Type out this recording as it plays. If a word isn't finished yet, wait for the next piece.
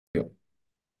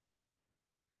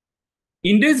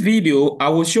In this video, I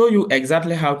will show you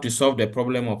exactly how to solve the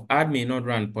problem of ad may not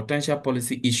run potential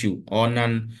policy issue or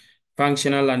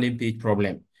non-functional landing page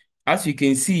problem. As you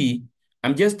can see,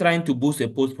 I'm just trying to boost a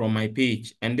post from my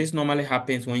page, and this normally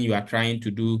happens when you are trying to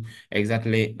do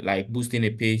exactly like boosting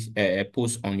a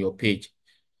post on your page.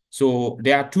 So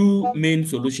there are two main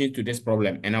solutions to this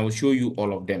problem, and I will show you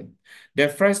all of them. The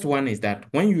first one is that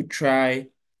when you try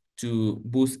to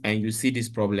boost and you see this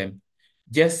problem,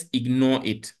 just ignore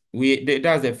it.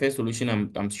 That's the first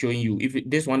solution I'm showing you. If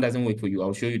this one doesn't work for you,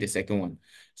 I'll show you the second one.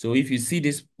 So if you see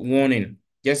this warning,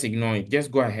 just ignore it.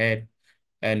 Just go ahead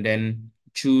and then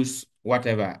choose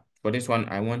whatever. For this one,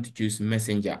 I want to choose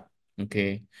Messenger.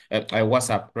 Okay,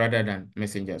 WhatsApp rather than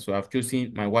Messenger. So I've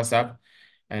chosen my WhatsApp,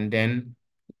 and then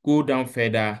go down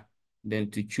further,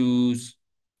 then to choose.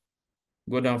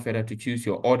 Go down further to choose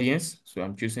your audience. So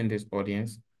I'm choosing this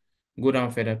audience. Go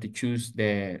down further to choose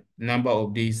the number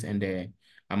of days and the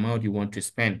amount you want to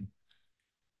spend.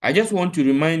 I just want to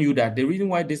remind you that the reason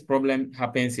why this problem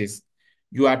happens is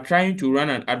you are trying to run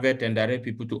an advert and direct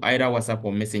people to either WhatsApp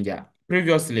or Messenger.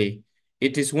 Previously,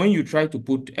 it is when you try to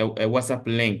put a WhatsApp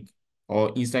link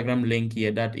or Instagram link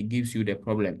here that it gives you the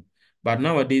problem. But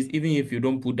nowadays, even if you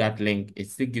don't put that link, it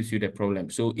still gives you the problem.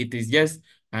 So it is just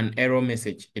an error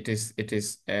message. It is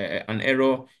an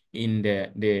error in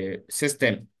the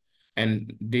system.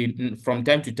 And from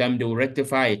time to time, they will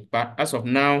rectify it. But as of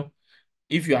now,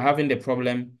 if you're having the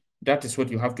problem, that is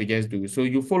what you have to just do. So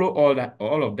you follow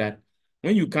all of that.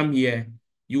 When you come here,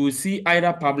 you will see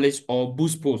either publish or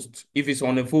boost post. If it's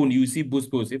on the phone, you see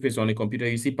boost post. If it's on the computer,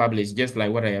 you see publish, just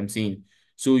like what I am seeing.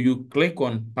 So you click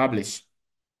on publish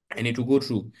and it will go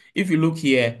through. If you look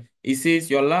here, it says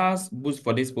your last boost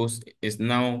for this post is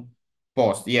now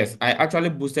paused. Yes, I actually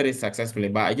boosted it successfully,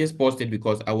 but I just paused it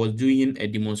because I was doing a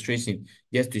demonstration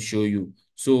just to show you.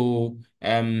 So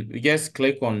you just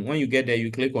click on, when you get there,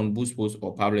 you click on boost post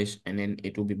or publish, and then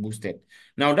it will be boosted.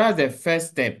 Now that's the first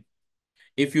step.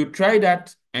 If you try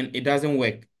that and it doesn't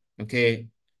work, okay,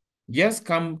 just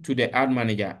come to the ad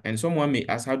manager, and someone may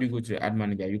ask, how do you go to the ad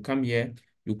manager? You come here,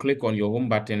 you click on your home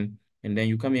button, and then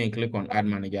you come here and click on ad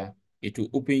manager. It will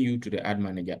open you to the ad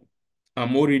manager.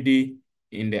 I'm already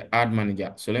in the ad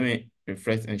manager. So let me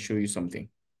refresh and show you something.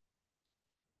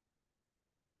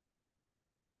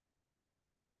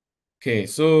 Okay,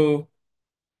 so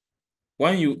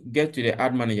when you get to the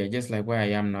ad manager, just like where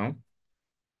I am now,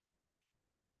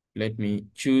 let me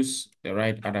choose the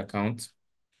right ad account.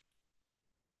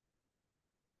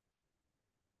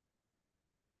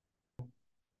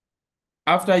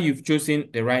 After you've chosen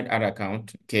the right ad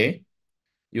account, okay,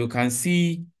 you can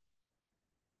see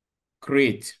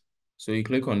create. So you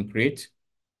click on create.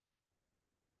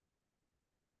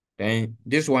 Then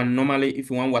this one, normally, if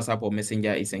you want WhatsApp or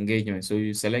Messenger, is engagement. So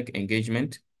you select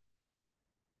engagement.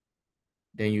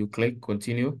 Then you click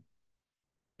continue.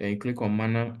 Then you click on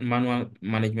manual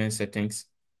management settings.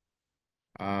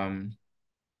 So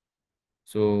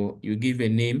you give a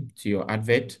name to your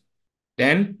advert.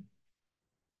 Then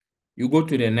you go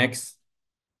to the next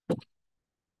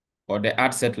or the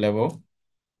ad set level.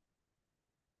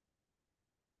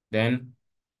 Then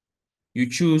you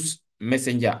choose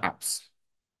Messenger apps.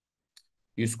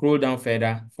 You scroll down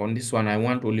further. From this one, I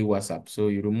want only WhatsApp. So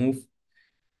you remove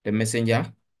the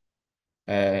Messenger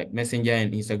and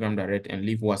Instagram Direct and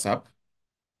leave WhatsApp.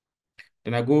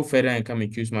 Then I go further and come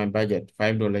and choose my budget,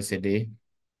 $5 a day.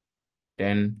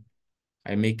 Then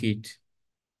I make it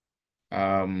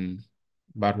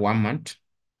about 1 month.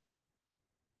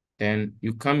 Then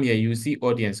you come here, you see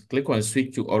audience, click on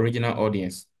switch to original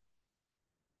audience.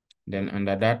 Then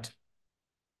under that,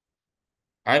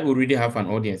 I already have an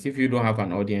audience. If you don't have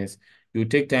an audience, you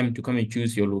take time to come and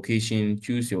choose your location,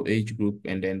 choose your age group,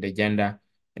 and then the gender,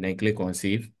 and then click on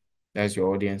save. That's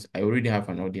your audience. I already have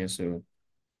an audience, so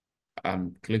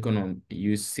I'm clicking on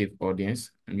use save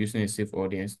audience. I'm using a save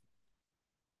audience.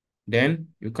 Then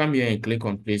you come here and click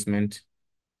on placement,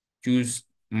 choose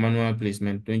manual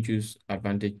placement, don't choose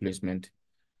advantage placement.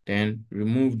 Then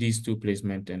remove these two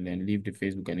placement and then leave the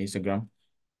Facebook and Instagram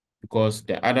because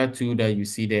the other two that you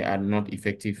see there are not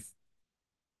effective.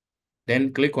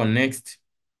 Then click on next.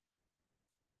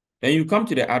 Then you come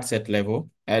to the ad set level,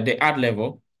 the ad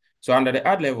level. So under the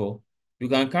ad level, you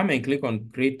can come and click on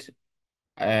create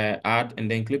ad and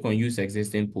then click on use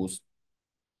existing post.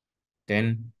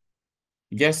 Then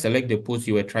you just select the post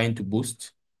you were trying to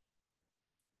boost.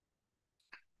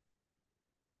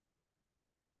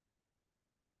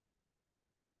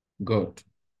 Good.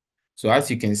 So as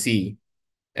you can see,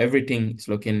 everything is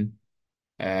looking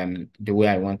the way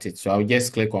I want it. So I'll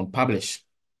just click on publish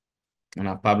and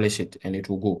I'll publish it and it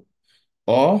will go.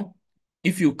 Or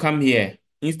if you come here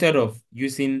instead of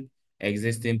using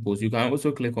existing posts, you can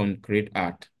also click on create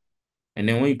ad. And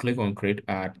then when you click on create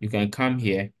ad, you can come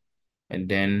here and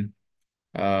then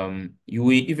you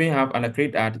will even have under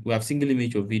create ad, we have single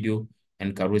image or video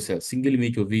and carousel. Single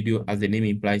image or video, as the name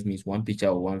implies, means one picture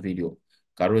or one video.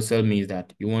 Carousel means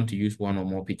that you want to use one or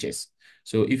more pictures.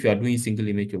 So if you are doing single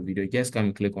image or video, just come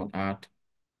and click on add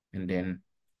and then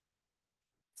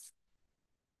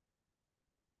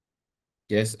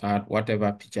just add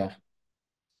whatever picture.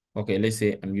 Okay, let's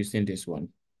say I'm using this one.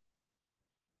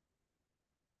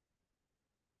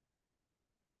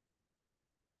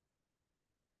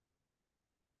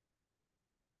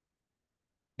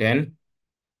 Then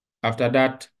after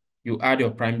that, you add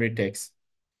your primary text.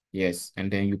 Yes,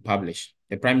 and then you publish.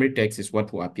 The primary text is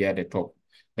what will appear at the top.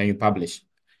 Then you publish.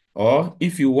 Or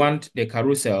if you want the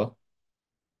carousel,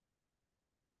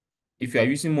 if you are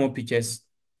using more pictures,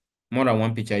 more than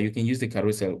one picture, you can use the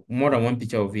carousel, more than one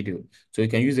picture or video. So you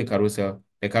can use the carousel.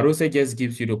 The carousel just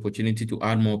gives you the opportunity to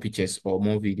add more pictures or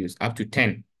more videos, up to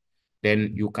 10.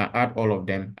 Then you can add all of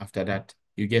them. After that,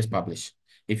 you just publish.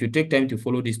 If you take time to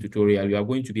follow this tutorial, you are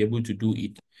going to be able to do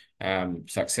it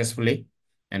successfully,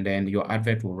 and then your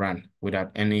advert will run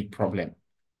without any problem.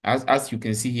 As you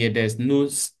can see here, there's no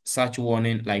such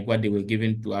warning like what they were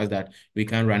giving to us that we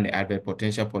can't run the advert,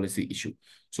 potential policy issue.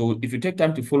 So if you take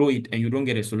time to follow it and you don't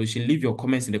get a solution, leave your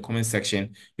comments in the comment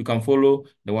section. You can follow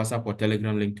the WhatsApp or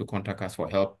Telegram link to contact us for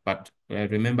help. But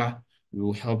remember, we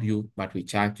will help you, but we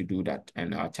charge to do that,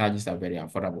 and our charges are very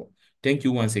affordable. Thank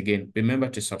you once again. Remember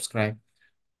to subscribe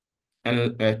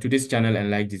and to this channel and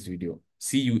like this video.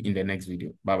 See you in the next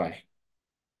video. Bye-bye.